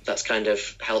that's kind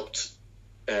of helped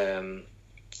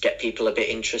get people a bit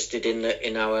interested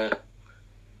in our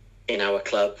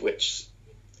club, which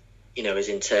has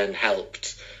in turn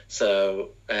helped. So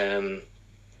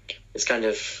it's kind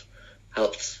of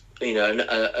helped.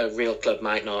 A real club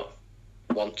might not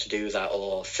want to do that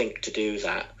or think to do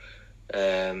that.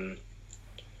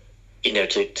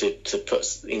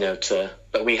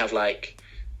 But we have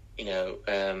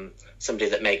somebody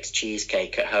that makes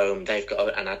cheesecake at home. They've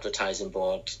got an advertising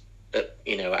board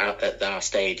out at our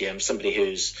stadium. Somebody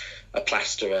who's a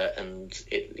plasterer and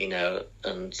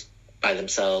by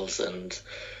themselves, and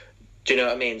do you know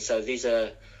what I mean? So these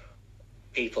are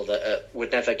people that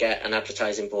would never get an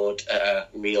advertising board at a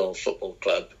real football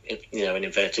club, in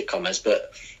inverted commas,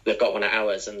 but they've got one at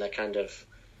ours, and they're kind of,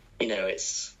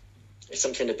 it's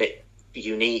something a bit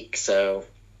unique. So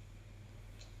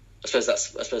I suppose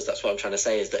that's what I'm trying to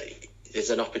say, is that there's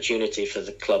an opportunity for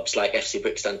the clubs like FC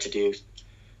Brixton to do.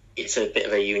 It's a bit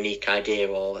of a unique idea,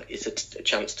 or it's a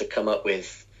chance to come up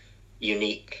with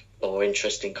unique or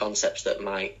interesting concepts that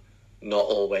might not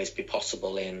always be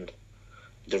possible in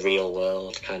the real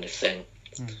world, kind of thing.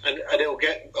 And it'll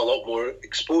get a lot more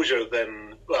exposure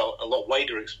a lot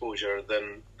wider exposure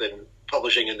than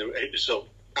publishing so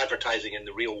advertising in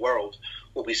the real world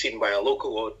will be seen by a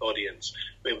local audience.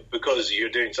 Because you're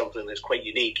doing something that's quite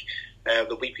unique,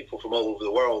 there'll be people from all over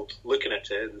the world looking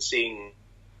at it and seeing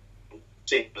the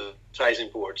advertising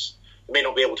boards may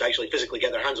not be able to actually physically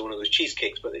get their hands on one of those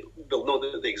cheesecakes, but they'll know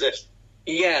that they exist.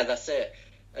 Yeah, that's it.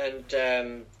 And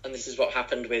this is what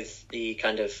happened with the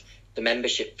kind of the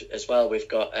membership as well. We've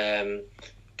got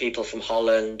people from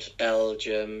Holland,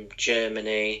 Belgium,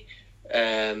 Germany.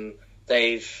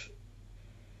 They've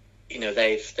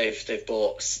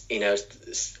bought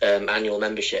annual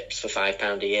memberships for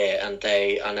 £5 a year, and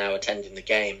they are now attending the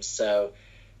games. So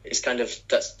it's kind of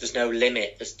there's no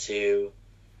limit as to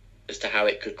how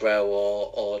it could grow,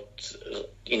 or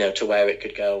to where it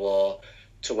could go, or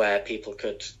to where people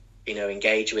could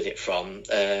engage with it from.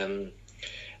 There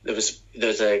was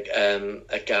a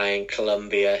guy in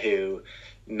Colombia who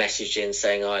messaged in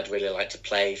saying, I'd really like to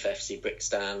play for FC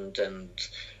Brickstand, and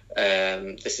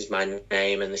this is my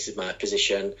name and this is my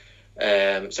position.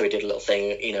 So he did a little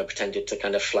thing, pretended to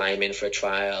kind of fly him in for a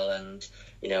trial, and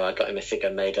I got him a figure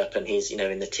made up, and he's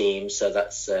in the team. So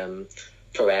that's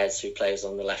Perez, who plays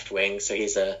on the left wing. So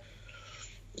he's a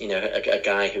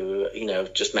guy who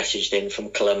just messaged in from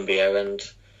Colombia, and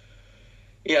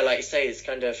like you say, it's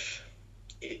kind of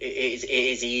it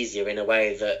is easier in a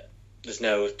way that there's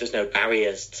no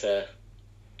barriers to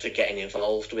getting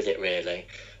involved with it, really.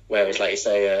 Whereas, like you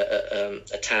say,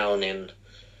 a town in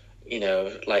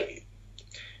like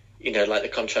the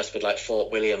contrast with like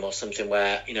Fort William or something,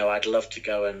 where I'd love to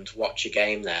go and watch a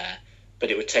game there,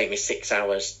 but it would take me 6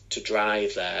 hours to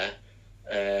drive there.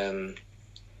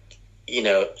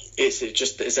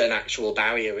 It's an actual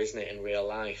barrier, isn't it, in real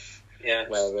life? Yeah.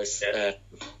 Whereas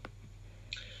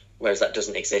that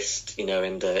doesn't exist,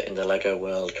 in the Lego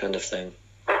world kind of thing.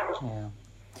 Yeah.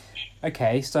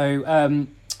 Okay, so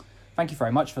thank you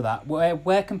very much for that.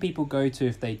 Where can people go to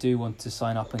if they do want to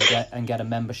sign up and get a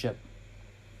membership?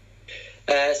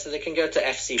 So they can go to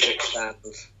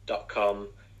fcbrickstand.com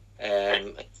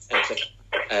and click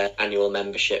annual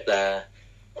membership there.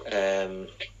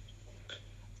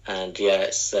 And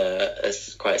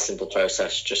it's quite a simple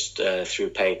process, just through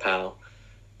PayPal.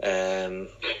 And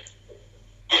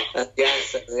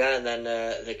then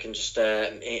they can just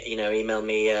email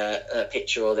me a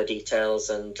picture or the details,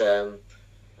 and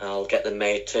I'll get them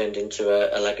turned into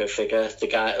a Lego figure. The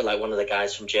guy, one of the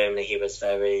guys from Germany, he was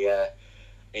very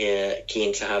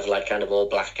keen to have kind of all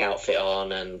black outfit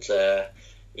on, and a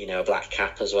black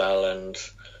cap as well, and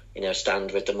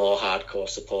stand with the more hardcore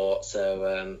support.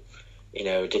 So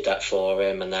did that for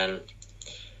him, and then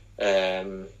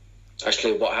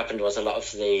actually what happened was a lot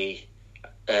of the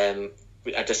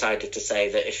I decided to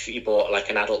say that if you bought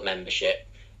an adult membership,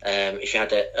 if you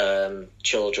had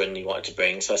children you wanted to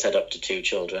bring, so I said up to 2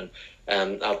 children,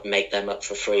 I'd make them up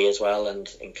for free as well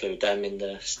and include them in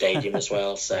the stadium as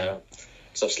well. So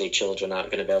obviously children aren't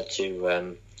going to be able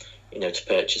to to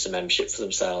purchase a membership for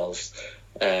themselves.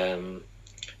 So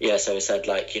I said,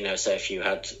 so if you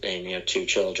had 2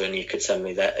 children, you could send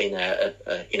me that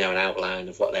an outline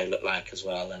of what they look like as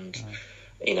well, and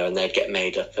and they'd get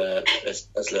made up as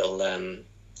little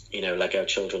Lego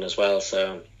children as well.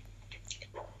 So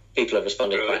people have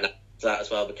responded quite nicely to that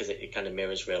as well, because it kind of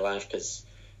mirrors real life, because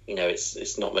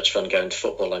it's not much fun going to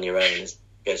football on your own.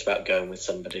 It's about going with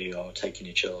somebody or taking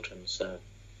your children. So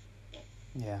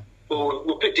yeah. Well,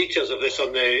 we'll put details of this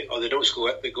on the notes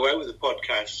that go out with the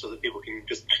podcast, so that people can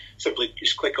just simply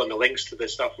click on the links to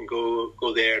this stuff and go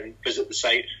there and visit the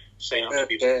site, sign up to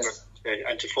be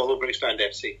and to follow Brickstand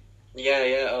FC.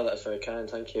 Yeah. Oh, that's very kind.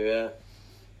 Thank you. Yeah.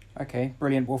 Okay,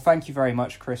 brilliant. Well, thank you very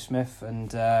much, Chris Smith,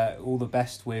 and all the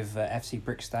best with FC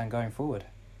Brickstand going forward.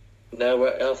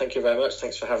 No, thank you very much.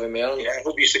 Thanks for having me on. Yeah, I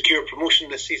hope you secure promotion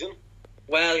this season.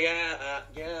 Well, I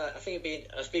think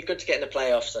it'd be good to get in the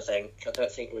playoffs. I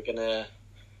don't think we're gonna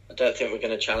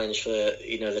challenge for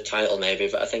the title maybe,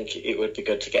 but I think it would be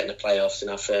good to get in the playoffs in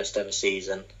our first ever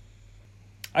season.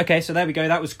 Okay, so there we go.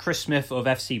 That was Chris Smith of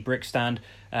FC Brickstand.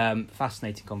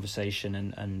 Fascinating conversation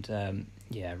and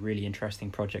really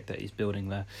interesting project that he's building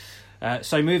there.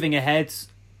 So moving ahead,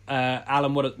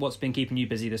 Alan, what's been keeping you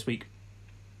busy this week?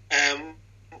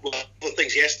 Well, a couple of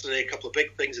things yesterday, a couple of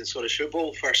big things in Scottish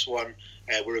football. First one,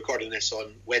 we're recording this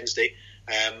on Wednesday.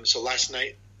 So last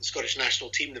night, the Scottish national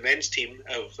team, the men's team,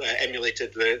 have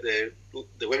emulated the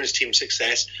women's team's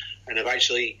success and have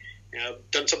actually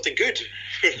done something good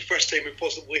for the first time in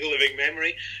possibly living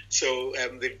memory. So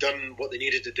they've done what they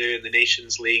needed to do in the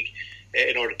Nations League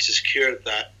in order to secure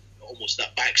that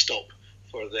backstop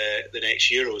for the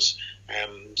next Euros.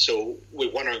 So we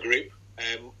won our group,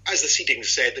 as the seeding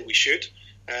said that we should.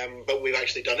 But we've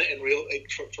actually done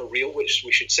it for real, which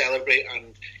we should celebrate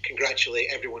and congratulate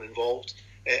everyone involved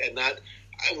in that.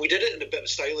 And we did it in a bit of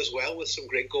style as well, with some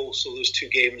great goals. So those 2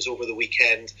 games over the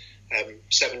weekend,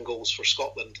 7 goals for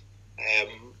Scotland.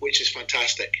 which is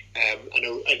fantastic. And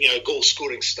a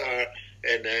goal-scoring star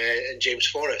in James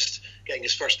Forrest, getting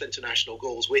his first international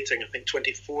goals, waiting, I think,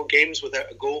 24 games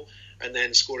without a goal, and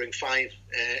then scoring 5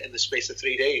 in the space of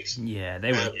 3 days. Yeah,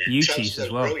 they were beauties as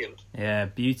well. Brilliant. Yeah,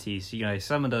 beauties.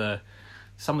 Some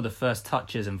of the first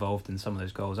touches involved in some of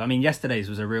those goals. I mean, yesterday's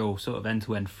was a real sort of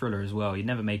end-to-end thriller as well. You'd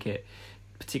never make it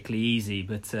particularly easy,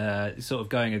 but sort of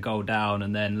going a goal down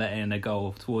and then letting in a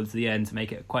goal towards the end to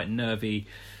make it quite nervy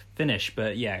finish.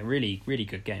 But yeah, really, really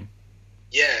good game.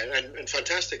 Yeah, and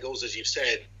fantastic goals, as you've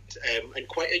said, and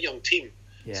quite a young team.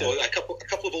 Yeah. So a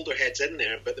couple of older heads in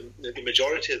there, but the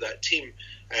majority of that team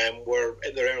were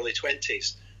in their early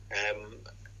 20s.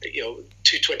 2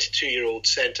 22-year-old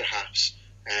centre halves,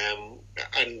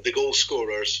 and the goal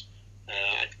scorers.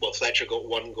 Fletcher got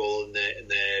 1 goal in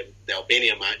the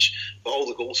Albania match, but all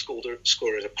the goal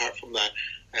scorers, apart from that,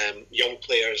 young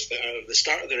players that are at the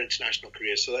start of their international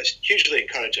careers. So that's hugely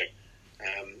encouraging.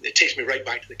 It takes me right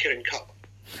back to the Kirin Cup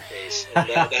days. And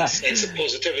that's the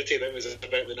positivity that was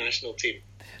about the national team.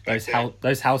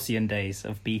 Those halcyon days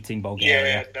of beating Bulgaria.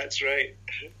 Yeah, that's right.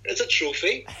 It's a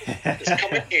trophy.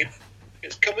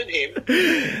 It's coming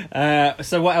home.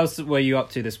 So what else were you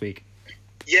up to this week?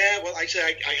 Yeah, well, actually,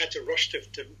 I had to rush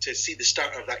to see the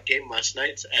start of that game last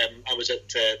night. I was at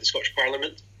the Scottish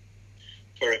Parliament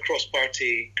for a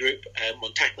cross-party group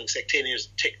on tackling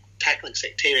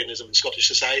sectarianism in Scottish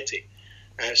society.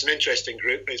 It's an interesting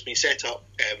group. It's been set up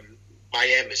by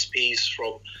MSPs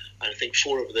from, I think,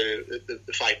 4 of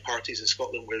the 5 parties in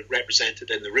Scotland were represented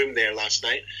in the room there last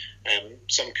night.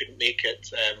 Some couldn't make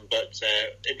it, but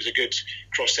it was a good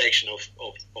cross-section of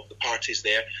the parties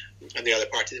there. And the other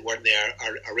parties that weren't there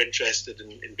are interested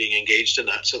in being engaged in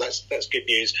that. So that's good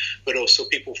news. But also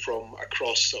people from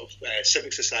across sort of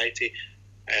civic society,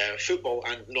 football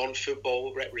and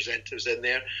non-football representatives in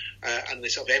there, and the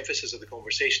sort of emphasis of the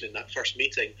conversation in that first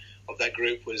meeting of that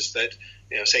group was that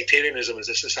sectarianism is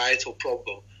a societal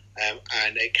problem,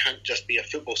 and it can't just be a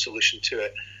football solution to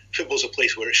it. Football's a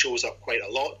place where it shows up quite a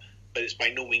lot, but it's by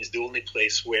no means the only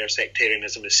place where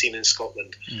sectarianism is seen in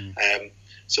Scotland.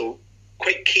 So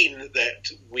quite keen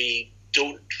that we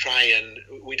don't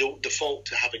default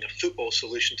to having a football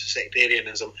solution to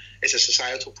sectarianism. It's a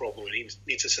societal problem. It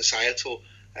needs a societal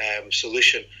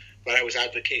solution. But I was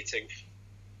advocating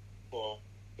for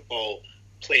football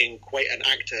playing quite an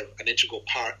active and integral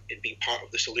part in being part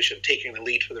of the solution, taking the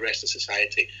lead for the rest of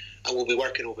society. And we'll be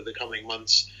working over the coming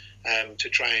months to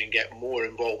try and get more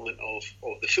involvement of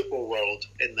the football world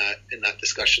in that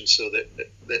discussion, so that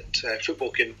football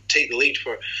can take the lead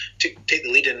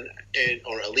in,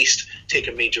 or at least take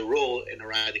a major role in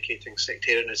eradicating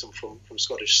sectarianism from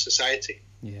Scottish society.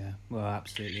 Yeah, well,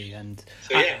 absolutely. And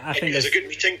so I think it was a good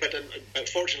meeting, but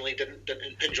unfortunately didn't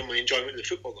impinge on my enjoyment of the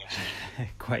football last night.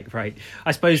 Quite right.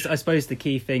 I suppose the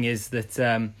key thing is that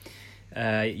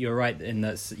you're right in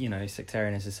that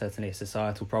sectarianism is certainly a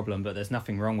societal problem, but there's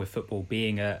nothing wrong with football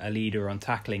being a leader on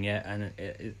tackling it,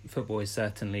 and football is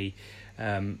certainly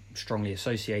strongly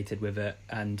associated with it.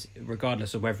 And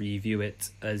regardless of whether you view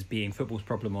it as being football's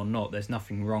problem or not, there's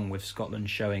nothing wrong with Scotland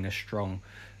showing a strong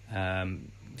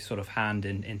sort of hand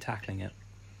in tackling it.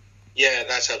 Yeah,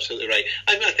 that's absolutely right.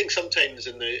 I think sometimes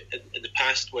in the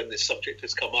past, when this subject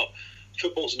has come up,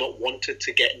 football's not wanted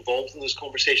to get involved in those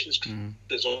conversations.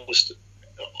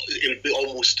 It would be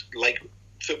almost like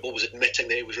football was admitting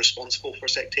that it was responsible for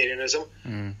sectarianism.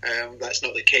 That's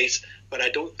not the case, but I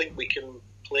don't think we can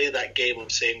play that game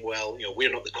of saying, well,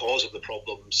 we're not the cause of the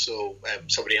problem, so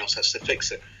somebody else has to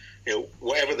fix it.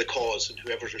 Whatever the cause and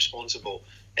whoever's responsible,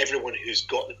 everyone who's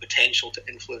got the potential to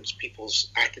influence people's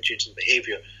attitudes and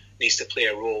behaviour needs to play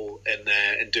a role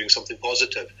in doing something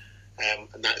positive.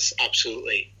 And that's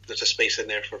absolutely, there's a space in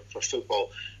there for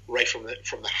football, right from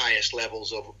the highest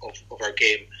levels of our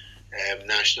game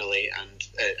nationally and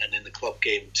in the club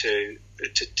game to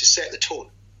set the tone.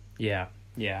 Yeah,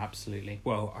 absolutely.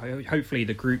 Well, hopefully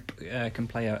the group can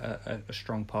play a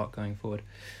strong part going forward.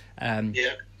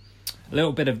 A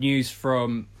little bit of news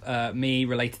from me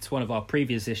related to one of our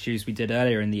previous issues we did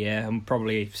earlier in the year, and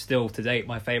probably still to date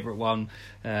my favourite one.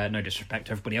 No disrespect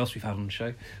to everybody else we've had on the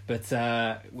show, but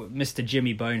Mr.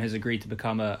 Jimmy Bone has agreed to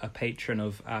become a patron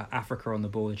of Africa on the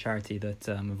Ball, a charity that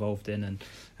I'm involved in, and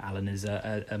Alan is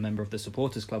a member of the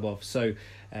supporters club of. So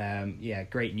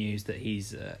great news that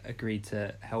he's agreed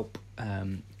to help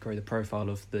grow the profile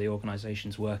of the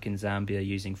organisation's work in Zambia,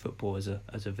 using football as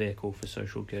a vehicle for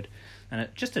social good, and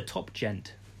just a top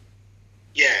gent.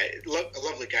 Yeah, a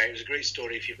lovely guy. It was a great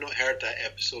story. If you've not heard that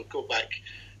episode, go back.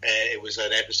 It was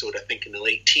an episode, I think, in the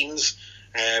late teens,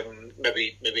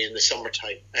 maybe in the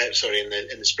summertime.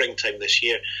 In the springtime this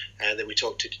year, that we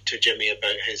talked to Jimmy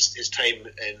about his time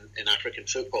in African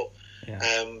football. Yeah.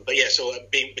 So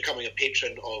becoming a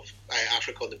patron of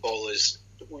Africa on the Ball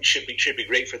should be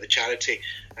great for the charity.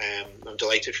 I'm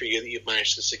delighted for you that you've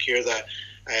managed to secure that.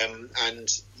 And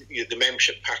the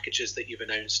membership packages that you've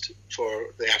announced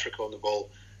for the Africa on the Ball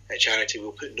charity,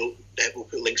 we'll put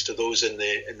links to those in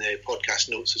the podcast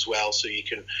notes as well, so you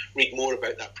can read more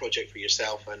about that project for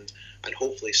yourself and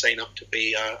hopefully sign up to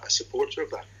be a supporter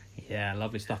of that. Yeah,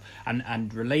 lovely stuff.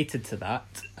 And related to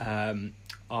that,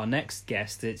 our next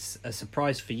guest, it's a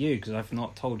surprise for you because I've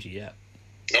not told you yet.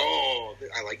 Oh,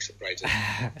 I like surprises.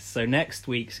 So next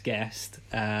week's guest,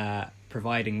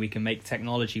 providing we can make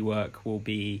technology work, will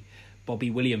be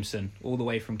Bobby Williamson, all the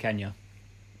way from Kenya.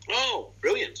 Oh,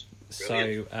 brilliant.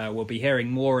 So we'll be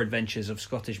hearing more adventures of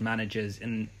Scottish managers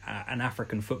in an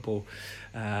African football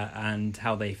and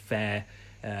how they fare.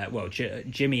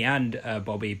 Jimmy and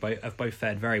Bobby have both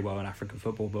fared very well in African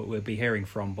football, but we'll be hearing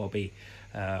from Bobby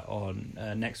on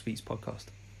next week's podcast.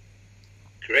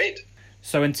 Great.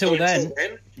 So until then,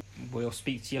 we'll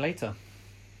speak to you later.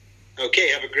 Okay,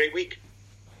 have a great week.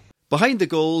 Behind the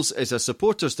Goals is a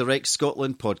Supporters Direct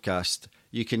Scotland podcast.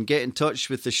 You can get in touch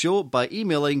with the show by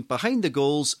emailing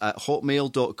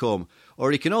behindthegoals@hotmail.com,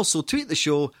 or you can also tweet the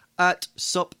show at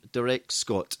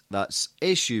SupDirectScot. That's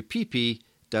SUPP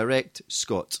Direct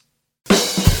Scot.